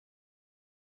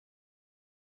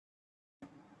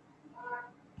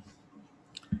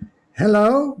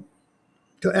Hello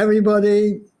to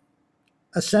everybody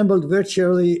assembled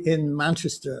virtually in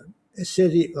Manchester, a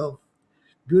city of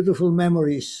beautiful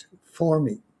memories for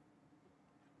me.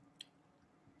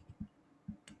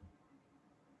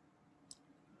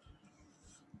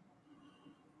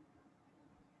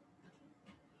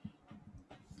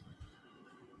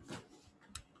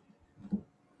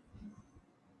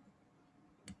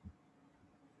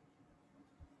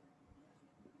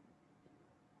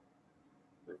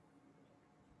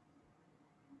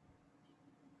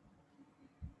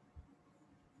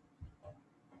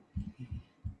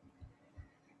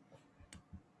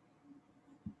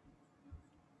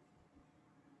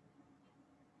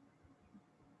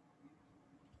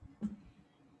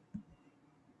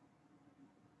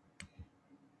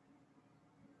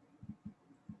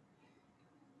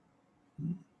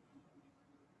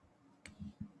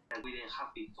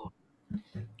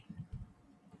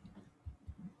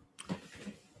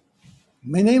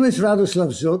 My name is Radoslav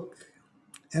Zuk,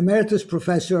 Emeritus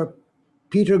Professor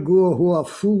Peter Guohua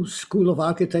Fu School of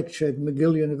Architecture at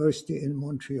McGill University in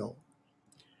Montreal.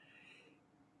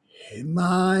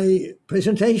 My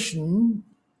presentation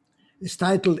is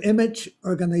titled Image,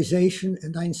 Organization,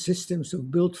 and Nine Systems of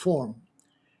Built Form,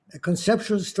 a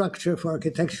conceptual structure for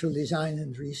architectural design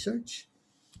and research.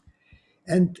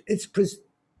 And it's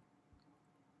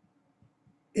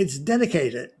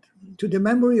dedicated to the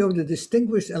memory of the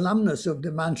distinguished alumnus of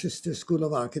the Manchester School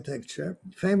of Architecture,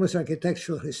 famous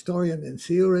architectural historian and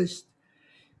theorist,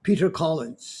 Peter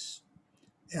Collins,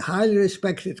 a highly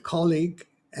respected colleague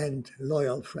and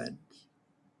loyal friend.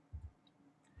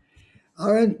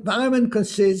 Our environment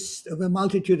consists of a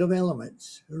multitude of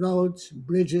elements, roads,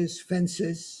 bridges,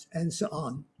 fences, and so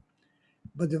on.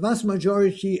 But the vast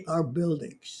majority are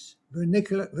buildings,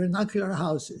 vernacular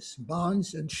houses,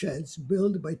 barns, and sheds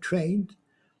built by trained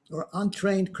or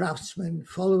untrained craftsmen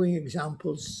following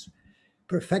examples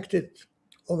perfected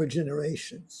over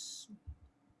generations,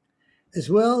 as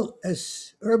well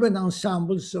as urban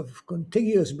ensembles of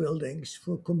contiguous buildings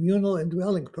for communal and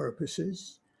dwelling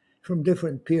purposes from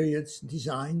different periods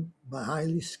designed by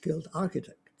highly skilled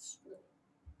architects.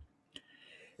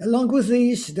 Along with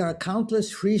these, there are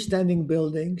countless freestanding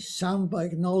buildings, some by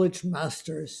acknowledged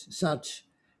masters such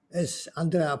as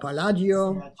Andrea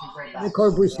Palladio, Le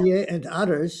Corbusier, and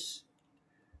others,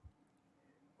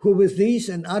 who with these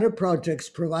and other projects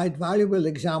provide valuable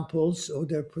examples of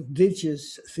their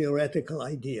prodigious theoretical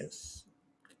ideas.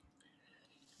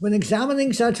 When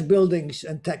examining such buildings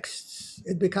and texts,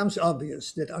 it becomes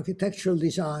obvious that architectural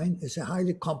design is a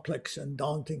highly complex and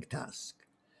daunting task.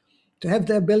 To have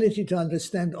the ability to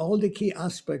understand all the key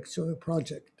aspects of a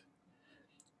project,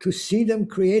 to see them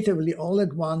creatively all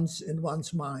at once in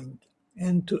one's mind,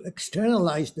 and to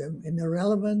externalize them in a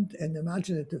relevant and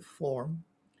imaginative form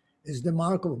is the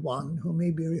mark of one who may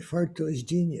be referred to as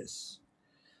genius.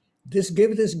 This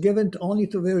gift is given only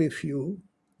to very few,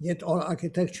 yet all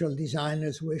architectural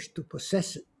designers wish to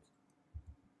possess it.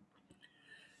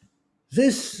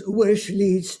 This wish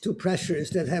leads to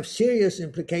pressures that have serious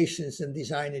implications in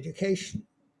design education.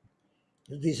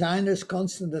 The designer's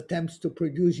constant attempts to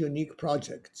produce unique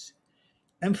projects,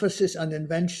 emphasis on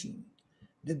invention,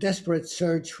 the desperate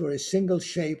search for a single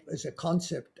shape as a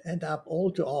concept end up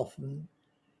all too often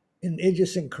in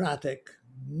idiosyncratic,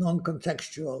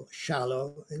 non-contextual,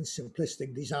 shallow, and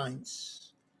simplistic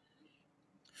designs,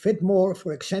 fit more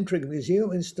for eccentric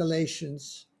museum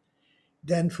installations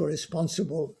than for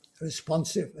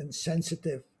responsive, and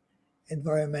sensitive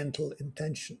environmental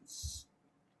intentions.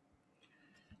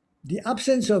 The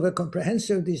absence of a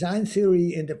comprehensive design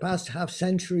theory in the past half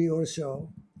century or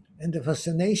so, and the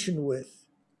fascination with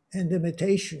and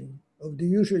imitation of the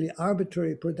usually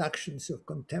arbitrary productions of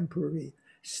contemporary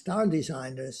star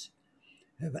designers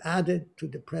have added to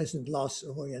the present loss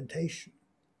of orientation.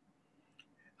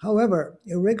 However,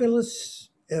 a rigorous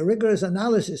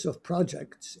analysis of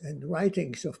projects and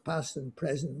writings of past and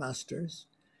present masters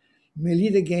may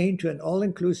lead again to an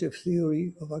all-inclusive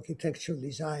theory of architectural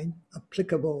design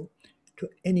applicable to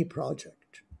any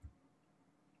project.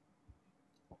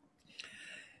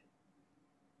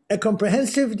 A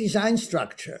comprehensive design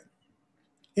structure,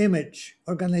 image,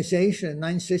 organization, and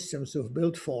nine systems of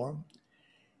built form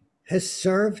has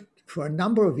served for a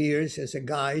number of years as a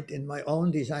guide in my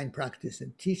own design practice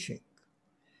and teaching.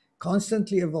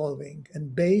 Constantly evolving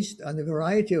and based on a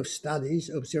variety of studies,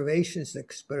 observations, and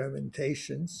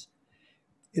experimentations,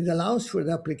 it allows for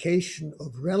the application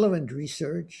of relevant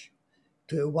research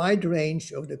to a wide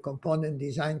range of the component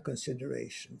design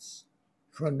considerations,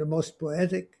 from the most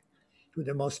poetic to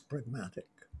the most pragmatic.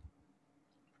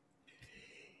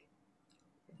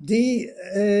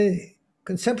 The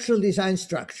Conceptual design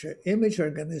structure, image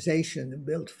organization, and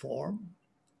built form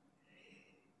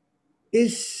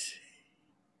is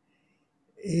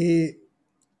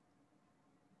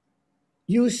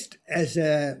used as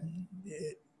a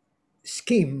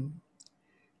scheme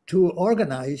to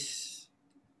organize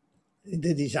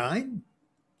the design,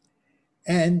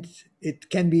 and it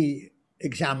can be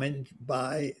examined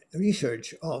by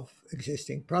research of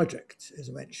existing projects, as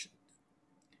mentioned.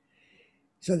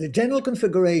 So the general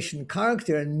configuration,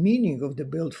 character, and meaning of the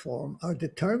built form are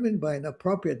determined by an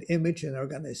appropriate image and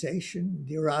organization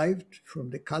derived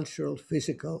from the cultural,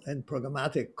 physical, and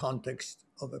programmatic context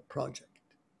of a project.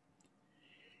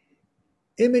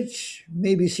 Image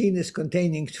may be seen as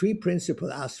containing three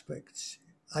principal aspects: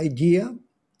 idea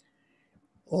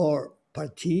or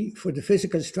partie for the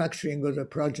physical structuring of the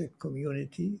project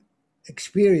community,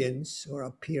 experience or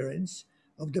appearance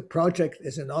of the project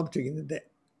as an object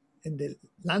in the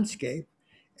landscape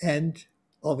and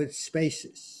of its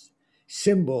spaces,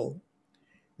 symbol,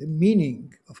 the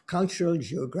meaning of cultural,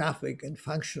 geographic, and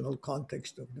functional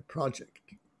context of the project.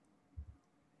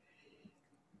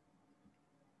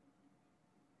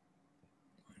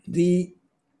 The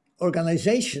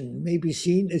organization may be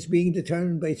seen as being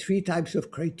determined by three types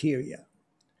of criteria: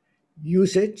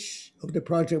 usage of the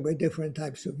project by different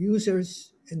types of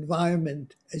users,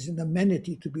 environment as an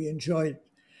amenity to be enjoyed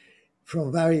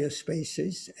from various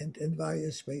spaces and in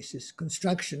various spaces,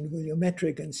 construction,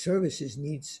 volumetric, and services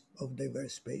needs of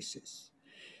diverse spaces.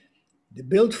 The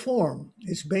built form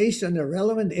is based on a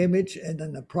relevant image and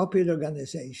an appropriate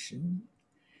organization,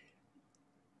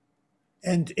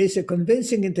 and is a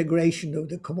convincing integration of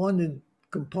the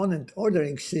component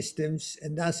ordering systems,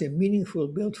 and thus a meaningful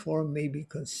built form may be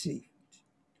conceived.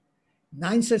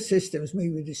 9 such systems may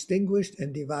be distinguished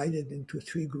and divided into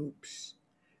 3 groups: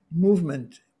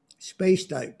 movement, space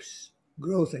types,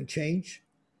 growth and change;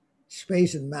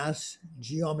 space and mass,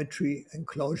 geometry and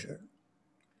closure;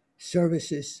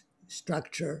 services,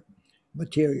 structure,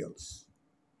 materials.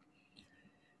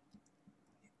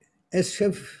 As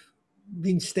have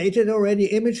been stated already,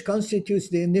 image constitutes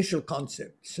the initial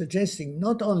concept, suggesting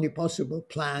not only possible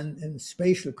plan and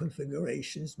spatial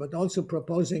configurations, but also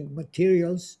proposing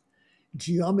materials,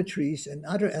 geometries, and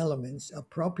other elements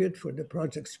appropriate for the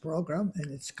project's program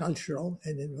and its cultural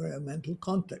and environmental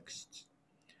contexts.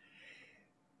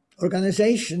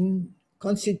 Organization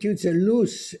constitutes a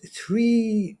loose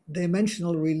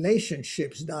 3-dimensional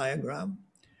relationships diagram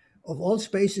of all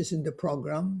spaces in the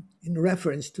program in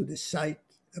reference to the site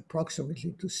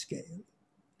approximately to scale.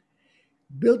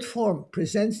 Built form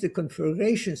presents the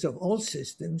configurations of all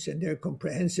systems and their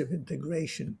comprehensive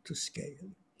integration to scale.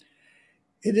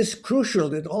 It is crucial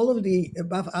that all of the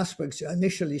above aspects are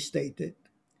initially stated,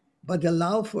 but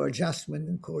allow for adjustment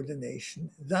and coordination,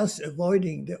 thus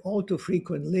avoiding the all too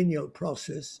frequent linear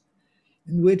process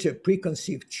in which a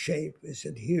preconceived shape is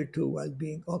adhered to while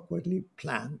being awkwardly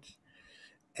planned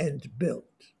and built.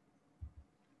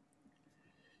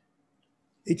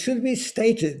 It should be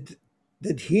stated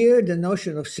that here the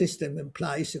notion of system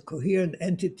implies a coherent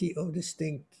entity of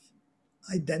distinct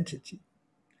identity.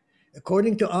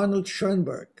 According to Arnold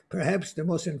Schoenberg, perhaps the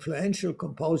most influential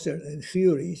composer and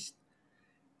theorist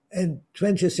in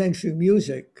 20th century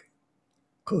music,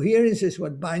 coherence is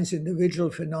what binds individual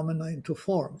phenomena into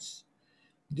forms.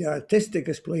 The artistic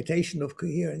exploitation of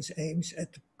coherence aims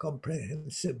at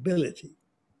comprehensibility.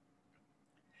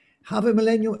 Half a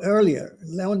millennium earlier,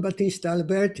 Leon Battista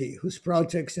Alberti, whose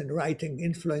projects and writing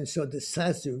influenced so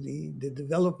decisively the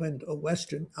development of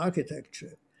Western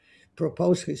architecture,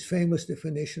 proposed his famous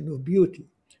definition of beauty.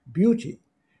 Beauty,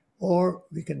 or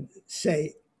we can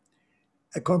say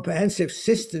a comprehensive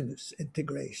systems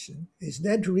integration, is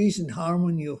that reasoned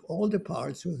harmony of all the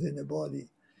parts within a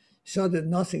body, so that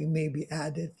nothing may be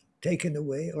added, taken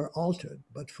away, or altered,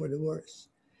 but for the worse.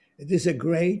 It is a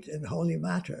great and holy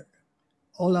matter.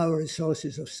 All our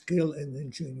resources of skill and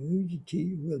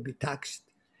ingenuity will be taxed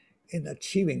in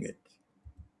achieving it.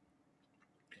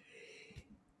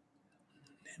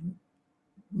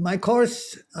 My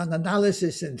course on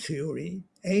analysis and theory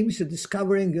aims at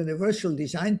discovering universal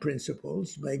design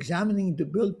principles by examining the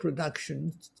built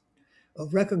productions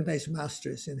of recognized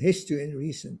masters in history and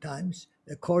recent times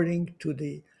according to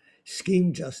the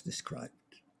scheme just described.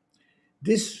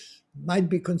 This might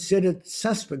be considered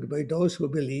suspect by those who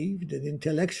believe that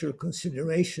intellectual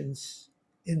considerations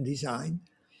in design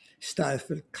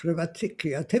stifle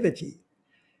creativity.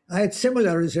 I had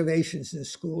similar reservations in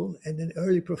school and in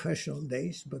early professional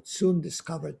days, but soon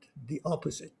discovered the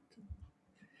opposite.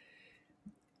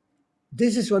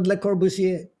 This is what Le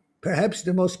Corbusier, perhaps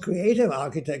the most creative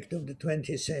architect of the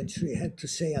 20th century, had to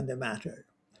say on the matter.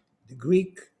 The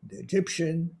Greek, the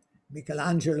Egyptian,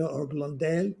 Michelangelo or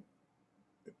Blondel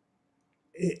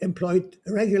employed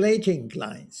regulating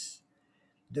lines.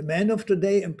 The man of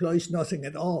today employs nothing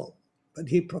at all, but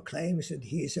he proclaims that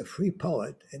he is a free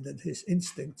poet and that his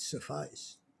instincts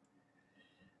suffice.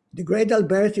 The great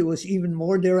Alberti was even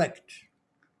more direct.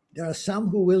 There are some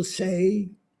who will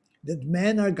say that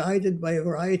men are guided by a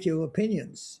variety of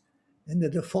opinions, and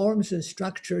that the forms and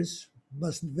structures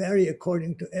must vary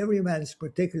according to every man's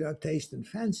particular taste and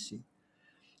fancy,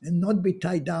 and not be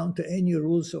tied down to any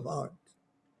rules of art.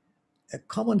 A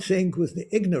common thing with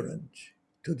the ignorant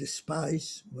to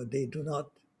despise what they do not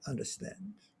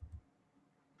understand.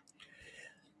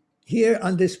 Here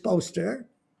on this poster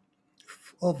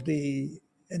of the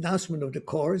announcement of the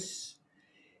course,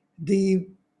 the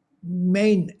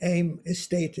main aim is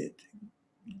stated: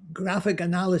 graphic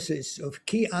analysis of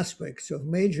key aspects of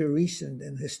major recent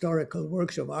and historical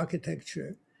works of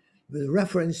architecture with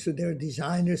reference to their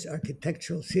designers'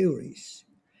 architectural theories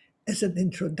as an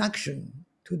introduction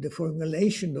to the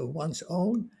formulation of one's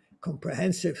own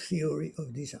comprehensive theory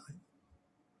of design.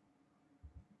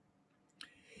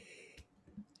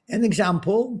 An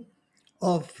example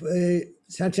of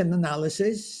such an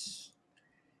analysis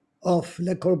of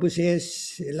Le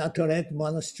Corbusier's La Tourette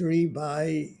Monastery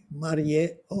by Marie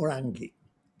Orangi.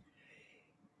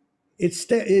 It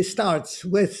starts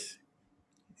with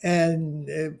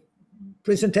a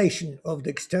presentation of the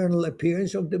external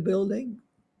appearance of the building,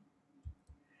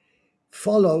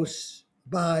 follows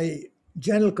by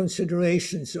general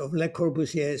considerations of Le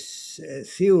Corbusier's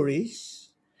theories.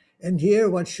 And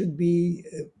here what should be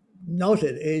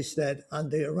noted is that on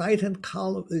the right-hand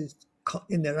column,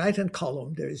 in the right-hand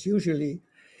column, there is usually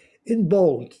in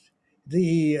bold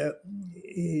the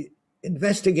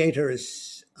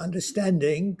investigator's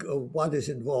understanding of what is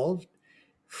involved,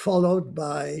 followed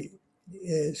by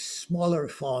a smaller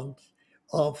font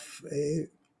of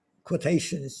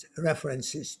quotations,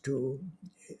 references to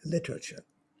literature.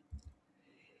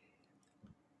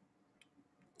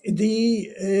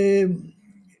 The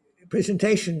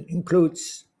presentation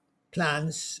includes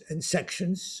plans and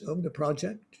sections of the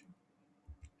project,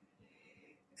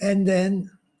 and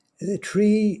then the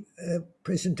three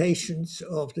presentations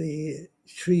of the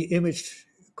three image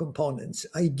components: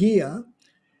 idea,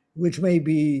 which may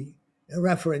be a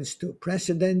reference to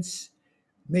precedents,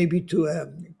 maybe to a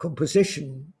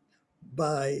composition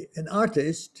by an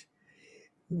artist,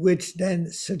 which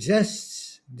then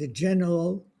suggests the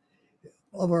general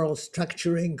overall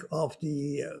structuring of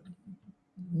the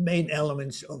main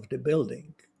elements of the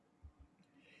building.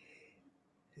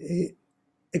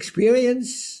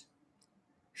 Experience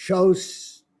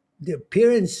shows the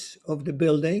appearance of the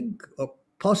building, or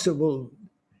possible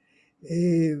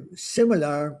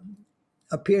similar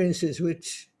appearances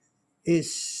which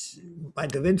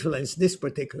might have influenced this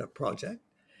particular project,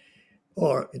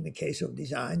 or in the case of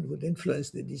design, would influence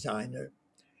the designer,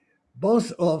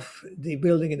 both of the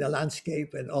building in the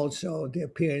landscape and also the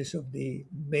appearance of the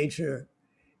major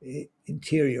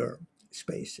interior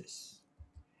spaces.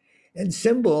 And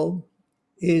symbol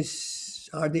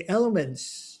are the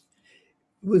elements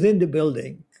within the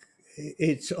building,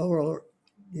 its overall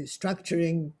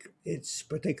structuring, its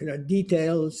particular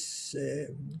details,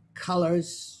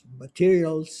 colors,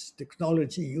 materials,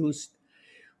 technology used,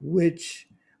 which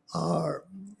are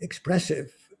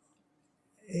expressive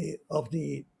of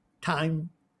the time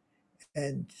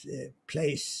and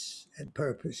place and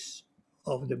purpose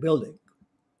of the building.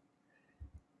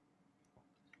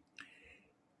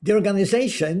 The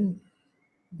organization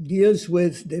deals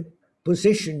with the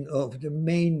position of the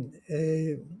main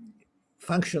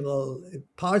functional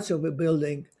parts of a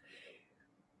building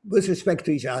with respect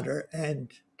to each other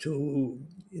and to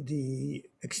the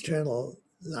external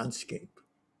landscape.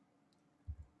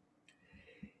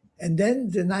 And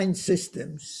then the 9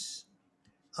 systems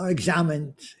are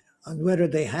examined on whether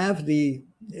they have the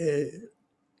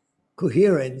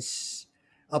coherence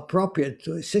appropriate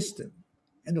to a system.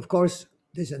 And of course,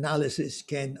 this analysis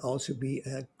can also be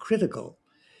critical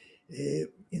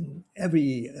in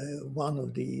every one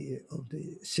of the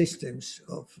systems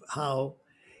of how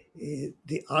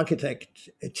the architect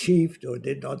achieved or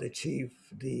did not achieve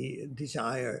the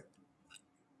desired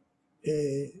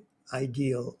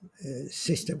ideal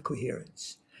system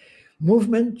coherence.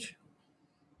 Movement,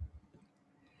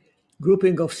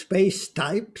 grouping of space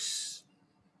types,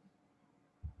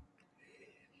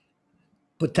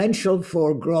 potential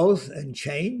for growth and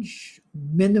change,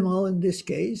 minimal in this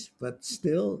case, but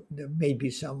still there may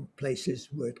be some places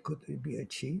where it could be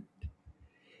achieved.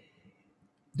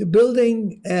 The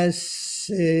building as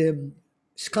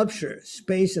sculpture,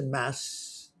 space and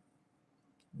mass,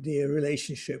 the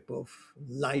relationship of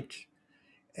light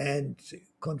and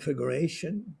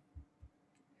configuration.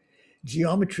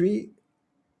 Geometry,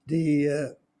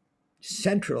 the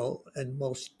central and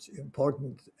most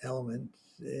important element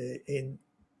in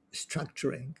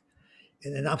structuring,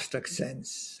 in an abstract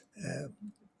sense,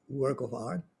 work of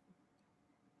art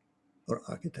or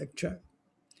architecture.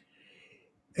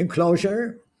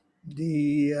 Enclosure,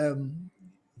 the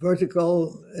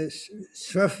vertical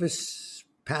surface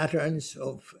patterns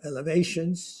of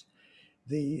elevations,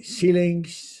 the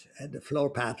ceilings and the floor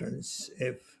patterns,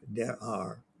 if there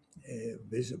are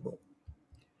visible.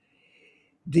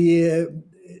 The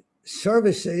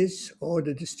services or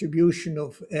the distribution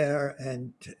of air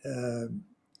and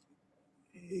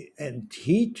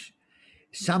heat,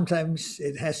 sometimes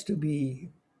it has to be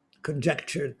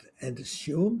conjectured and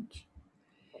assumed.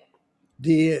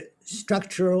 The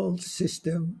structural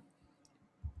system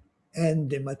and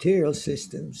the material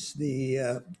systems,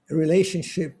 the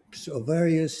relationships of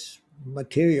various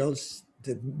materials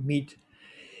that meet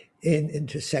in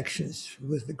intersections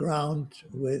with the ground,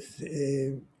 with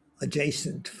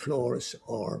adjacent floors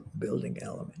or building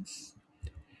elements,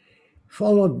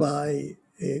 followed by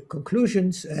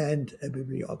conclusions and a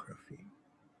bibliography.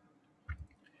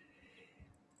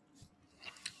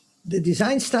 The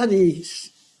design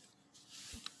studies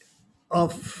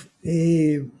of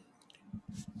a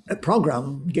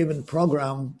program, given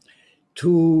program,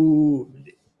 to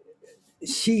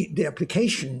see the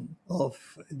application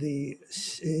of the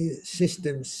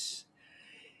system's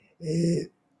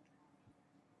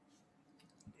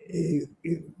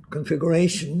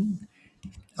configuration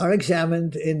are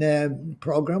examined in a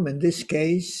program, in this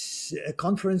case, a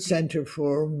conference center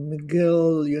for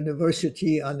McGill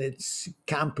University on its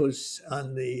campus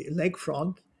on the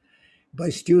lakefront by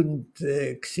student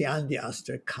Xiandi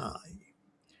Aster Kai.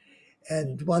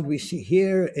 And what we see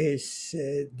here is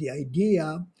the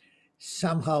idea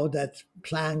somehow that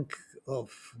plank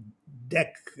of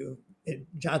deck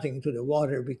jutting into the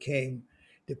water became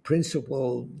the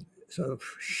principal sort of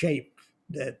shape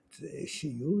that she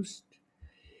used.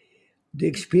 The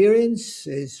experience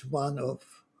is one of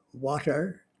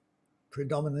water,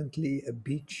 predominantly a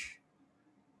beach.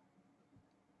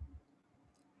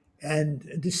 And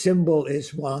the symbol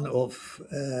is one of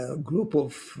a group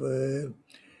of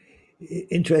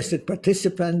interested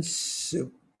participants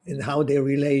in how they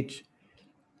relate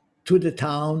to the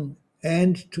town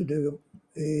and to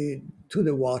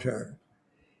the water,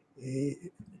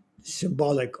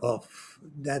 symbolic of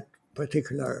that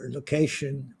particular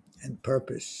location and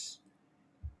purpose.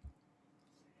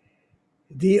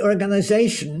 The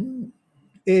organization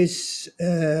is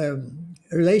a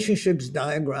relationships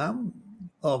diagram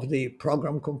of the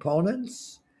program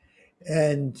components,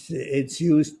 and it's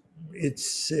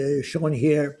shown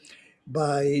here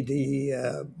by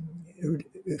the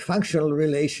functional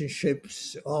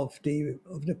relationships of the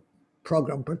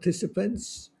program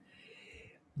participants,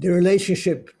 the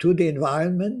relationship to the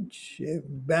environment,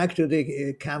 back to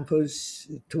the campus,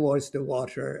 towards the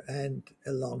water and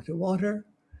along the water,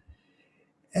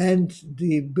 and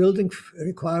the building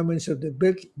requirements of the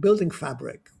building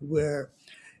fabric, where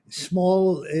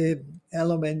small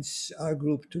elements are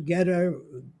grouped together,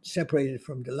 separated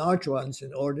from the large ones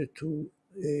in order to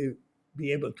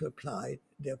be able to apply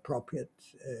the appropriate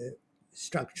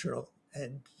structural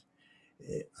and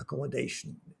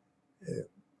accommodation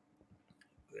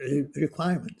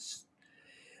requirements.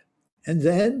 And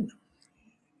then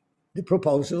the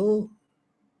proposal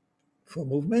for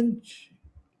movement,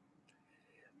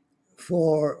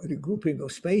 for regrouping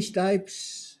of space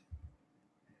types,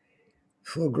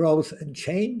 for growth and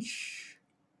change.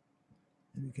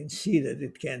 And you can see that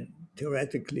it can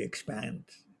theoretically expand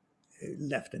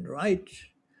left and right.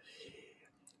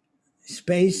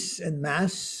 Space and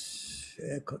mass,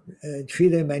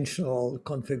 three-dimensional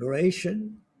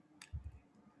configuration,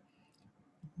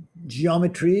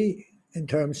 geometry in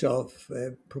terms of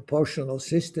proportional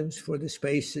systems for the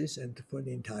spaces and for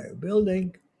the entire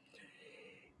building,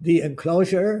 the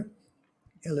enclosure,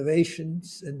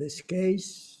 elevations in this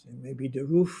case, and maybe the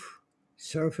roof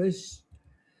surface,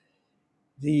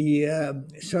 the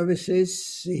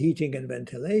services, heating and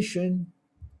ventilation,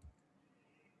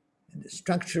 and the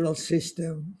structural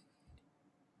system,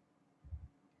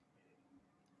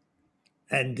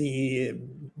 and the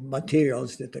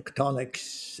materials, the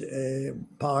tectonics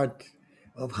part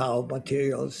of how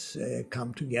materials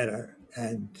come together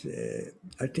and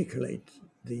articulate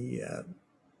the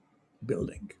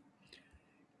building,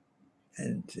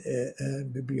 and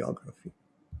bibliography.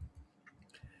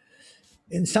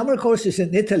 In summer courses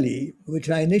in Italy, which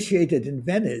I initiated in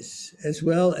Venice, as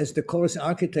well as the course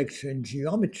Architecture and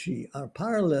Geometry, are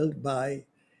paralleled by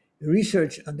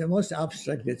research on the most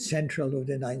abstract yet central of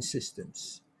the 9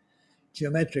 systems: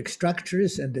 geometric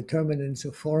structures and determinants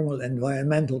of formal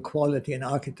environmental quality in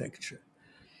architecture,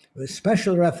 with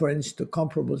special reference to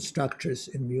comparable structures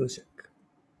in music.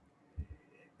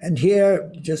 And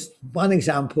here, just one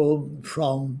example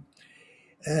from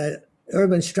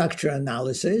urban structure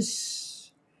analysis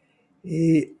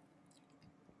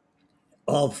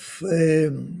of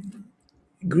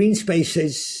green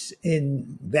spaces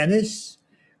in Venice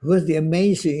with the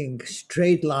amazing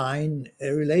straight line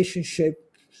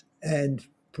relationship and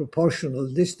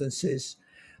proportional distances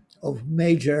of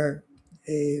major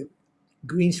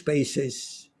green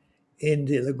spaces in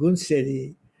the lagoon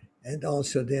city, and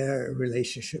also their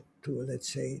relationship to,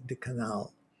 let's say, the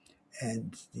canal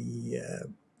and the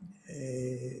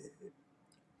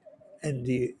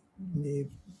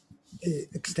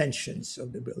extensions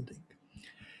of the building.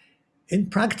 In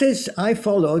practice, I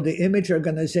follow the image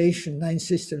organization 9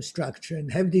 system structure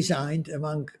and have designed,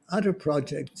 among other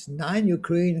projects, 9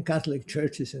 Ukrainian Catholic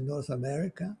churches in North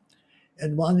America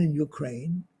and 1 in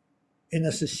Ukraine, in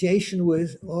association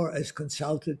with or as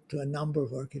consultant to a number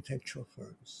of architectural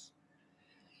firms.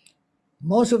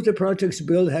 Most of the projects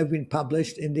built have been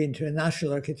published in the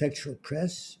International Architectural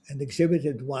Press and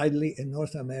exhibited widely in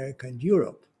North America and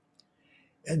Europe,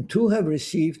 and 2 have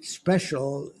received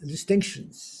special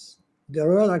distinctions: the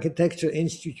Royal Architecture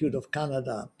Institute of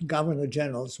Canada Governor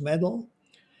General's Medal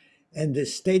and the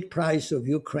State Prize of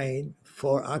Ukraine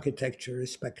for Architecture,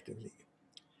 respectively.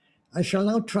 I shall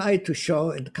now try to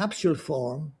show in capsule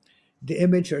form the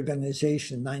image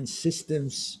organization 9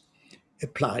 systems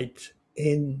applied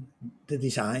in the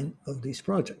design of these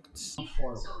projects.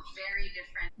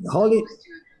 The Holy,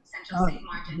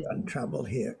 we're in trouble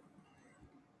here.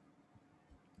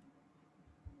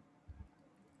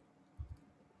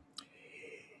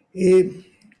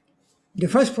 The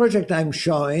first project I'm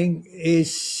showing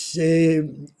is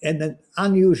an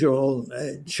unusual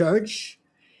church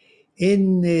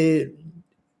in the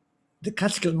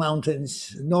Catskill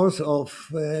Mountains north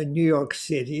of New York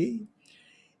City,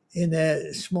 in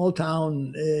a small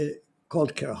town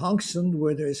called Kerhonkson,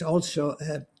 where there is also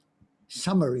a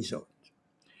summer resort.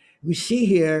 We see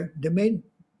here the main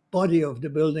body of the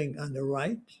building on the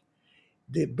right,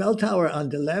 the bell tower on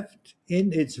the left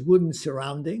in its wooden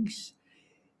surroundings,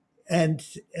 and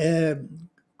a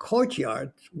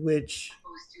courtyard which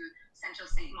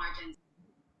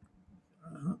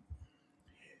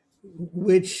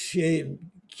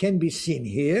can be seen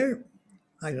here.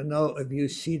 I don't know if you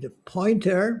see the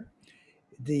pointer,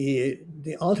 the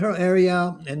altar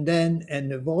area, and then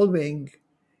an evolving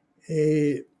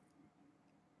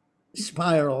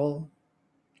spiral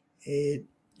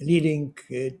leading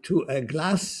to a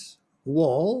glass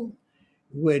wall,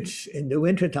 which in the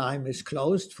wintertime is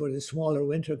closed for the smaller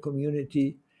winter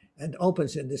community and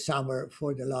opens in the summer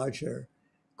for the larger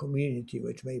community,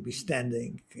 which may be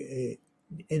standing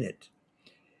in it.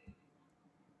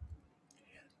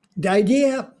 The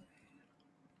idea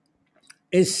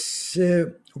is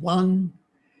one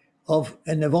of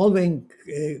an evolving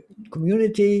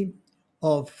community,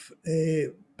 of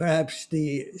perhaps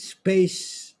the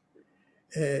space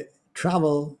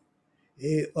travel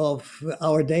of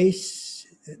our days,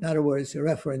 in other words, a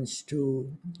reference to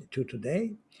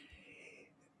today.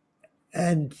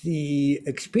 And the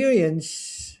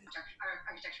experience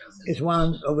is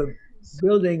one of a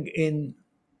building in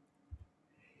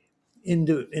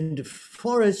the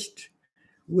forest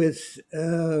with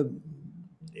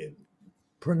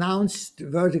pronounced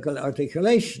vertical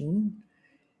articulation,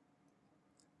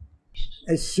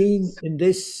 as seen in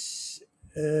this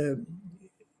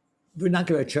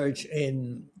vernacular church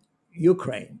in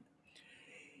Ukraine.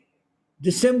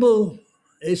 The symbol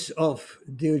is of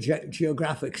the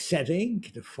geographic setting,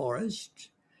 the forest,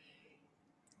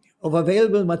 of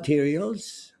available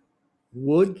materials,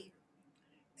 wood,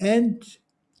 and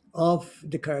of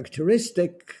the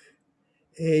characteristic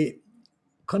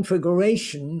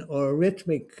configuration or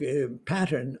rhythmic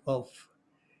pattern of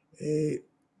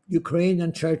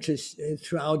Ukrainian churches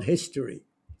throughout history.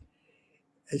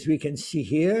 As we can see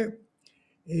here,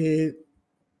 the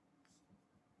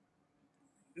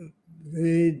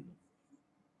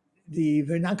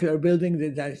vernacular building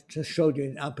that I just showed you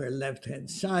in the upper left-hand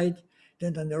side,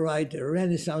 then on the right, a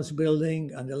Renaissance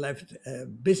building, on the left, a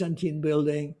Byzantine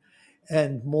building,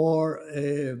 and more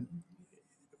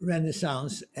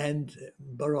Renaissance and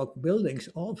Baroque buildings,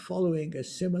 all following a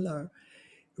similar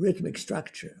rhythmic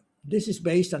structure. This is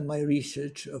based on my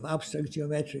research of abstract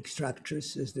geometric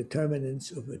structures as determinants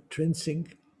of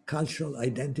intrinsic cultural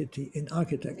identity in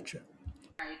architecture.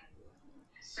 Right.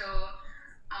 So,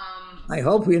 I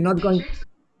hope we're not going matrix.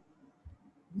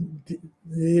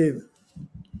 to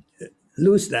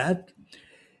lose that,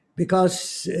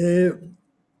 because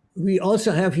we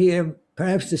also have here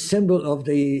perhaps the symbol of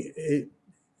the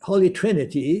Holy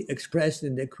Trinity expressed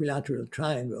in the equilateral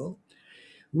triangle,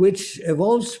 which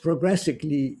evolves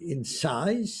progressively in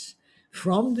size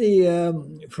from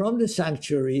the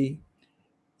sanctuary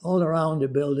all around the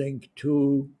building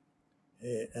to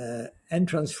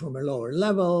entrance from a lower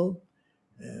level,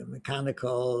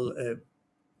 mechanical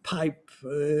pipe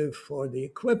for the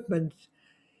equipment,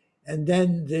 and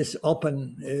then this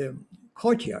open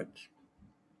courtyard.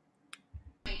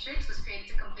 Matrix was created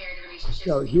to compare the relationships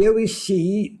So between. here we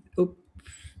see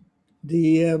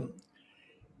the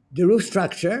the roof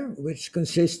structure, which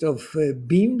consists of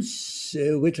beams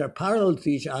which are parallel to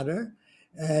each other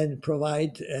and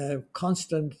provide a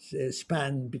constant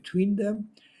span between them,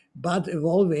 but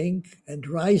evolving and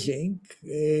rising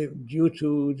due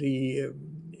to the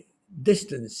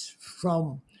distance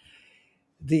from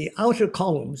the outer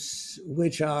columns,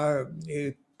 which are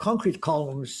concrete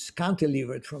columns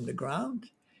cantilevered from the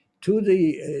ground, to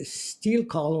the steel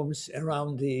columns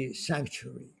around the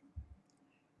sanctuary.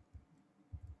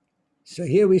 So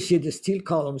here we see the steel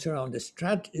columns around the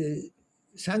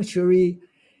sanctuary,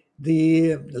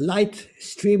 the light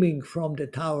streaming from the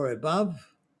tower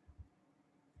above,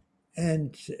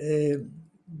 and the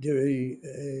Strategy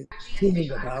and ceiling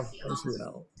visual above advocacy as almost.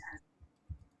 well.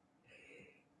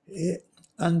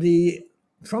 On the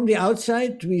From the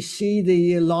outside, we see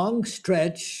the long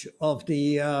stretch of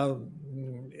the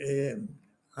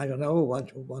I don't know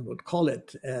what one would call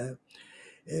it,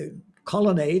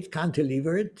 colonnade,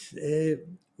 cantilevered,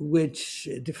 which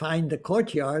defined the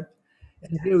courtyard.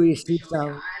 And here we For see sure, yeah. some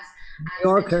New As mentioned in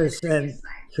Yorkers the and previous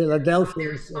slide, their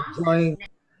Philadelphians responses. enjoying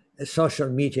a social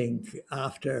meeting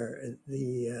after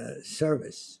the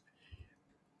service.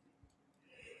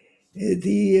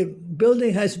 The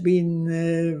building has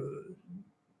been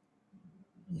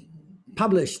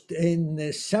published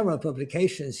in several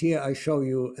publications. Here I show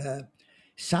you a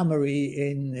summary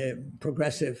in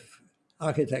progressive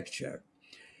architecture.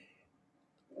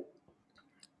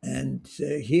 And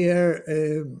here,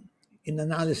 in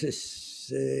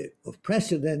analysis of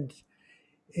precedent,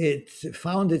 it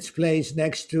found its place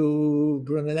next to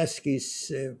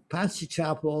Brunelleschi's Patsy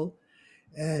Chapel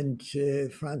and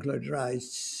Frank Lloyd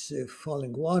Wright's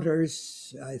Falling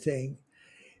Waters, I think,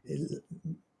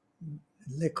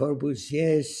 Le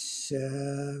Corbusier's,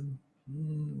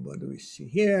 what do we see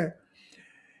here?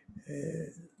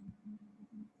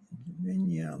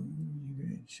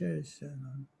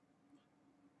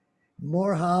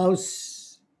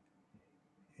 Morehouse,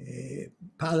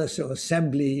 Palace of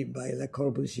Assembly by Le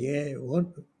Corbusier,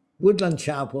 Woodland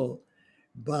Chapel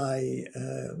by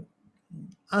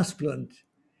Asplund,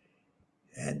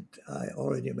 and I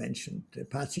already mentioned the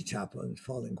Patsy Chapel and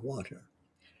Falling Water,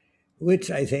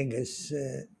 which I think is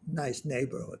a nice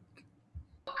neighborhood.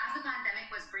 As the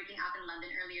pandemic was breaking out in London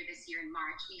earlier this year in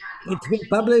March, we had the It's been opportunity.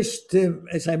 published,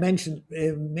 as I mentioned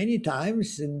many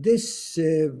times, in this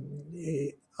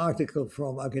article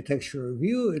from Architectural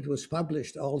Review. It was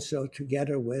published also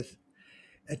together with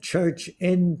a church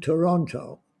in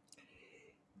Toronto.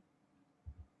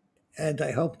 And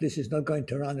I hope this is not going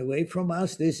to run away from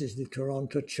us. This is the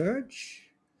Toronto Church,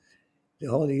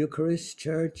 the Holy Eucharist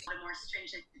Church. A more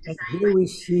stringent And design here we criteria.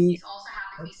 see These also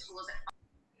happen to be schools that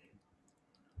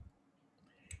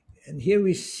And here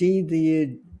we see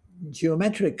the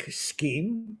geometric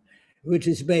scheme, which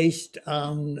is based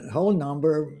on a whole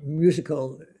number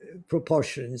musical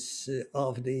proportions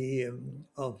of the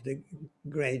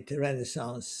great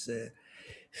Renaissance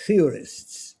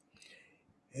theorists.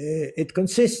 It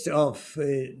consists of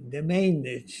the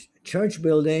main church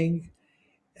building,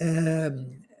 a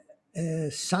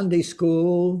Sunday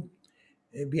school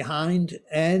behind,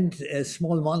 and a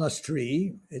small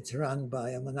monastery. It's run by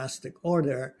a monastic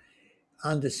order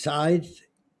on the side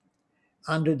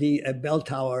under the bell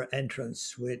tower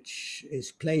entrance, which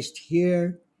is placed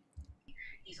here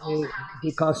these also happen to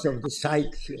be schools because that of the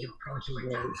site when you approach for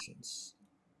example. configurations,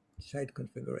 site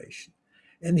configuration.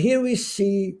 And here we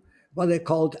see what they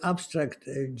called abstract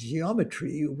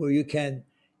geometry, where you can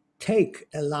take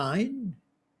a line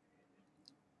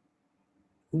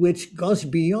which goes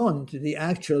beyond the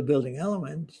actual building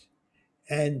element,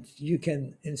 and you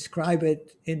can inscribe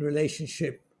it in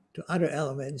relationship to other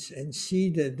elements and see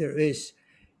that there is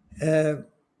a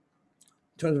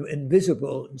sort of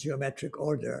invisible geometric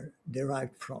order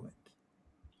derived from it.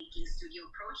 thinking studio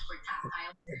approach for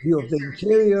tactile A view of and the service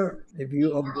interior, spaces. a view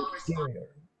The of the overall response exterior.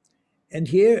 And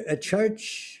here, a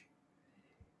church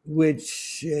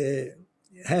which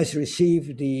has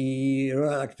received the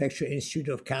Royal Architecture Institute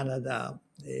of Canada,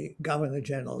 the Governor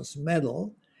General's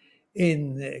Medal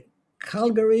in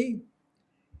Calgary,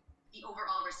 the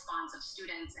overall response of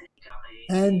students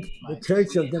and the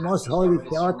Church of the Most Holy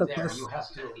Theotokos,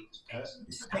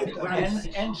 state prize,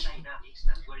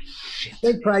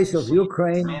 state prize of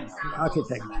Ukraine in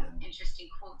architecture. interesting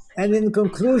quotes. And in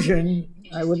conclusion,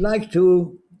 I would like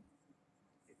to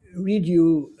read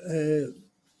you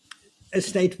a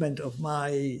statement of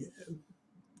my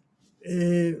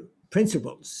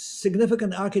principles.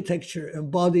 Significant architecture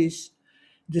embodies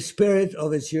the spirit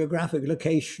of its geographic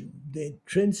location, the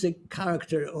intrinsic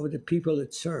character of the people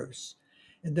it serves,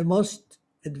 and the most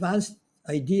advanced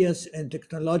ideas and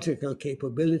technological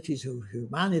capabilities of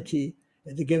humanity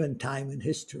at a given time in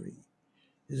history.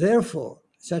 Therefore,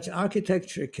 such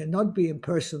architecture cannot be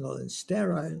impersonal and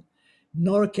sterile,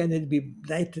 nor can it be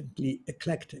blatantly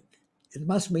eclectic. It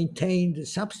must maintain the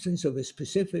substance of a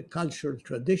specific cultural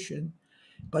tradition,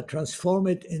 but transform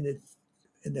it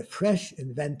in a fresh,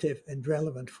 inventive, and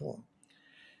relevant form.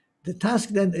 The task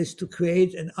then is to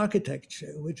create an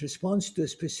architecture which responds to a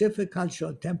specific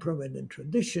cultural temperament and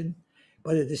tradition,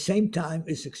 but at the same time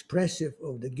is expressive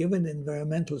of the given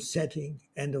environmental setting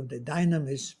and of the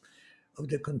dynamism of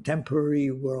the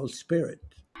contemporary world spirit.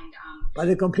 But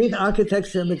a complete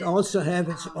architecture must also have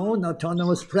its own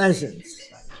autonomous presence.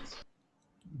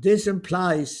 This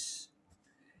implies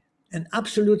an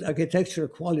absolute architectural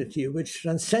quality which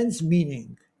transcends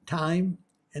meaning, time,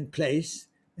 and place,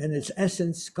 and its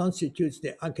essence constitutes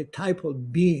the archetypal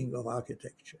being of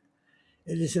architecture.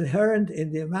 It is inherent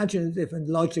in the imaginative and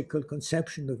logical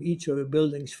conception of each of a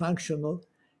building's functional,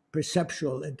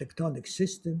 perceptual, and tectonic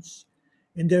systems,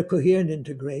 in their coherent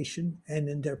integration, and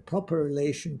in their proper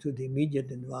relation to the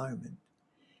immediate environment.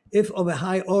 If of a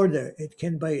high order, it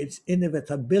can by its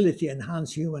inevitability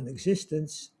enhance human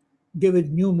existence, give it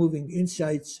new moving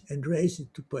insights, and raise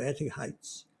it to poetic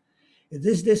heights. It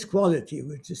is this quality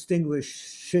which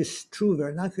distinguishes true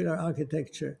vernacular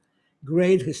architecture,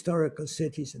 great historical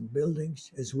cities and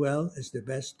buildings, as well as the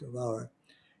best of our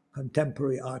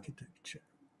contemporary architecture.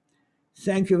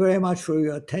 Thank you very much for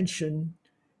your attention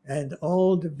and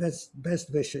all the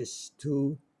best wishes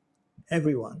to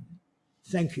everyone.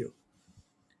 Thank you.